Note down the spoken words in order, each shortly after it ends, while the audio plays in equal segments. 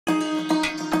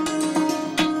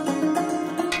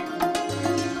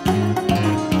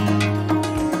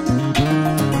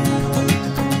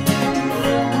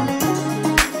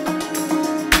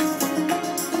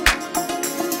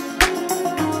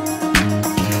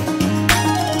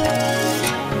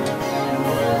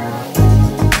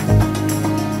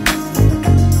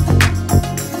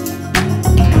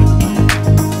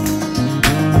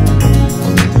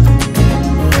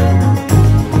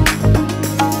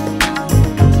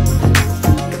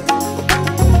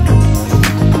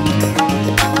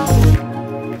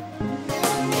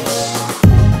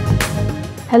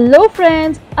Hello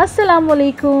friends, Assalamu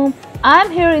alaikum.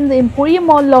 I'm here in the Emporium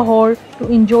Mall Lahore to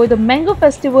enjoy the Mango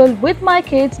Festival with my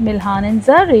kids Milhan and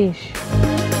Zarish.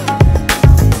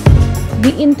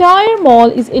 The entire mall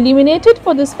is illuminated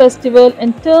for this festival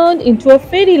and turned into a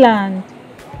fairyland.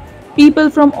 People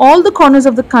from all the corners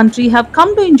of the country have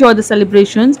come to enjoy the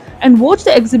celebrations and watch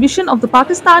the exhibition of the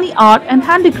Pakistani art and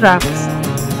handicrafts.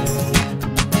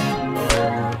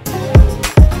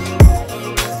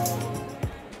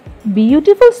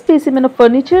 Beautiful specimens of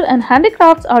furniture and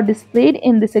handicrafts are displayed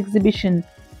in this exhibition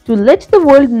to let the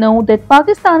world know that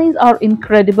Pakistanis are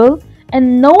incredible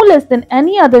and no less than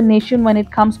any other nation when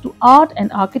it comes to art and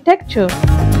architecture.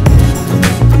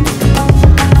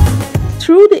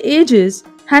 Through the ages,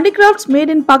 handicrafts made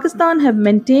in Pakistan have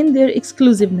maintained their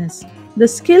exclusiveness. The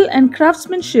skill and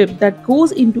craftsmanship that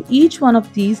goes into each one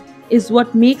of these is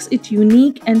what makes it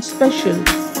unique and special.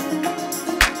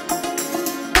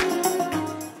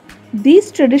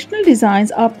 These traditional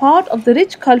designs are part of the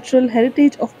rich cultural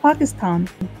heritage of Pakistan.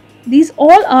 These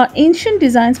all are ancient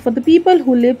designs for the people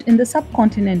who lived in the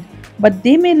subcontinent, but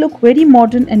they may look very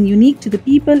modern and unique to the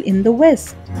people in the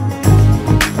West.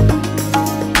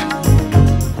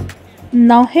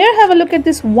 Now here, have a look at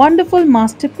this wonderful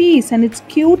masterpiece and its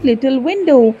cute little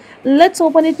window. Let's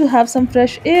open it to have some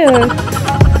fresh air.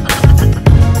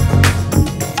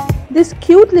 This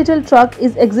cute little truck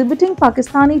is exhibiting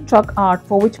Pakistani truck art,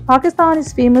 for which Pakistan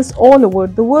is famous all over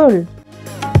the world.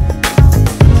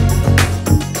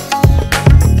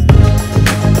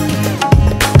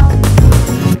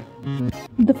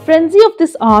 The frenzy of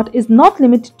this art is not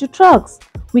limited to trucks.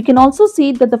 We can also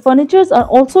see that the furnitures are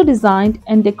also designed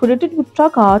and decorated with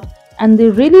truck art, and they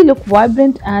really look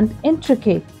vibrant and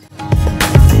intricate.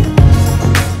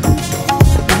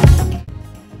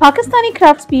 Pakistani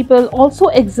craftspeople also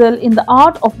excel in the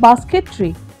art of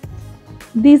basketry.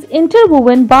 These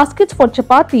interwoven baskets for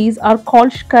chapatis are called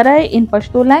shkarai in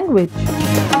Pashto language.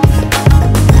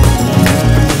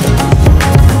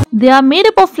 They are made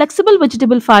up of flexible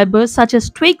vegetable fibers such as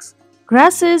twigs,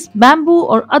 grasses, bamboo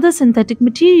or other synthetic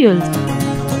materials.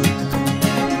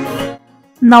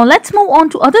 Now let's move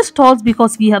on to other stalls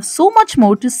because we have so much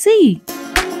more to see.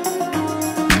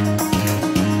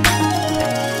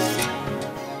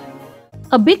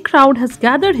 A big crowd has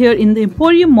gathered here in the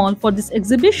Emporium Mall for this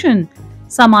exhibition.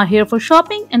 Some are here for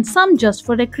shopping and some just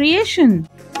for recreation.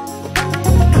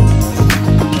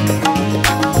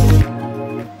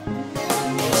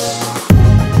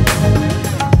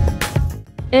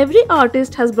 Every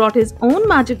artist has brought his own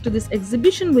magic to this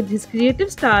exhibition with his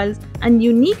creative styles and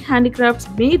unique handicrafts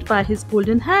made by his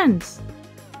golden hands.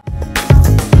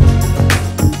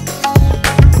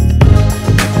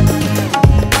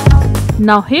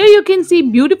 Now here you can see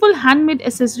beautiful handmade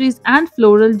accessories and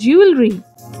floral jewelry.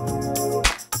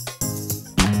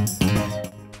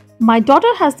 My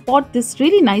daughter has bought this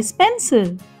really nice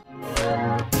pencil.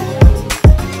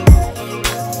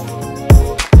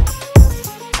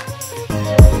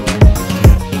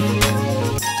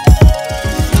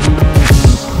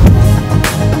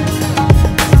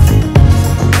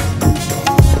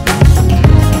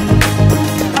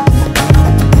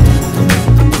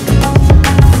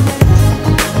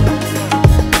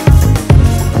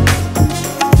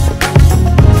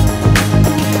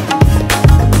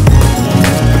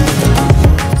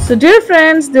 So dear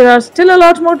friends, there are still a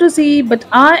lot more to see, but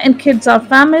I and kids are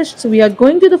famished, so we are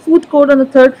going to the food court on the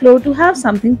third floor to have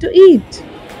something to eat.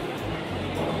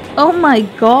 Oh my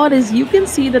god, as you can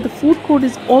see that the food court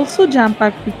is also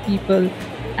jam-packed with people,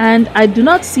 and I do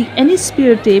not see any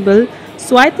spare table,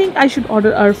 so I think I should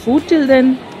order our food till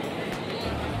then.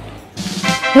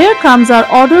 Here comes our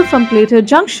order from Plater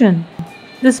Junction.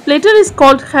 This platter is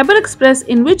called Khyber Express,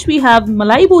 in which we have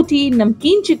malai boti,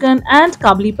 namkeen chicken and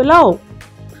kabli pulao.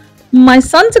 My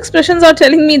son's expressions are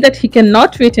telling me that he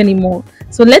cannot wait anymore.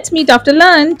 So let's meet after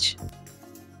lunch.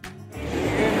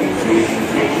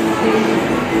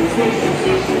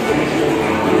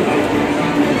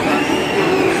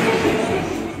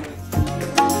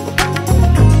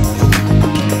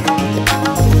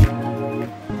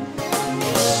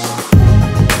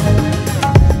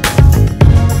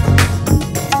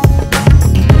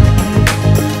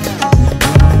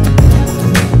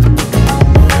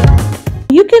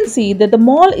 You can see that the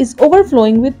mall is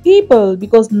overflowing with people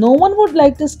because no one would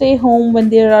like to stay home when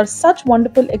there are such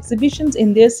wonderful exhibitions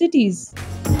in their cities.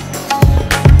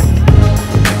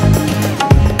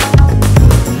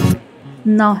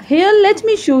 Now here let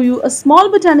me show you a small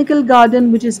botanical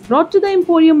garden which is brought to the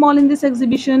Emporium Mall in this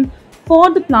exhibition for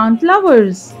the plant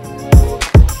lovers.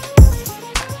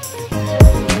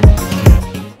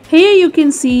 Here you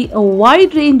can see a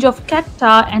wide range of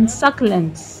cacti and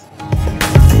succulents.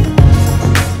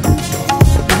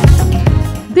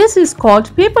 This is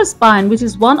called paper spine, which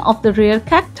is one of the rare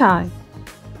cacti.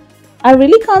 I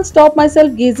really can't stop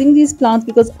myself gazing these plants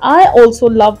because I also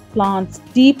love plants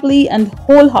deeply and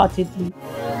wholeheartedly.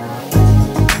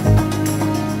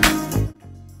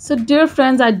 So dear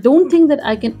friends, I don't think that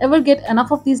I can ever get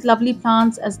enough of these lovely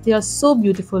plants as they are so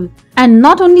beautiful. And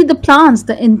not only the plants,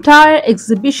 the entire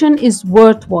exhibition is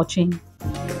worth watching.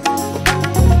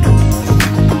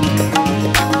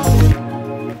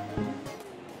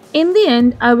 In the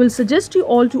end, I will suggest you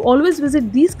all to always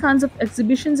visit these kinds of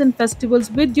exhibitions and festivals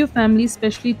with your family,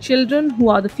 especially children who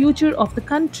are the future of the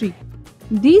country.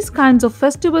 These kinds of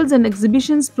festivals and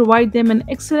exhibitions provide them an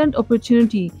excellent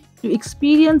opportunity to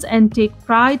experience and take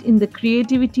pride in the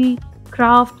creativity,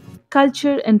 craft,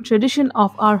 culture and tradition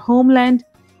of our homeland,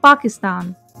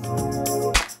 Pakistan.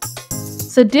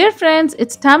 So dear friends,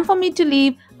 it's time for me to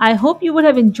leave. I hope you would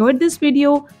have enjoyed this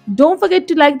video. Don't forget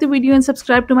to like the video and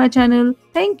subscribe to my channel.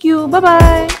 Thank you. Bye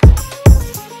bye.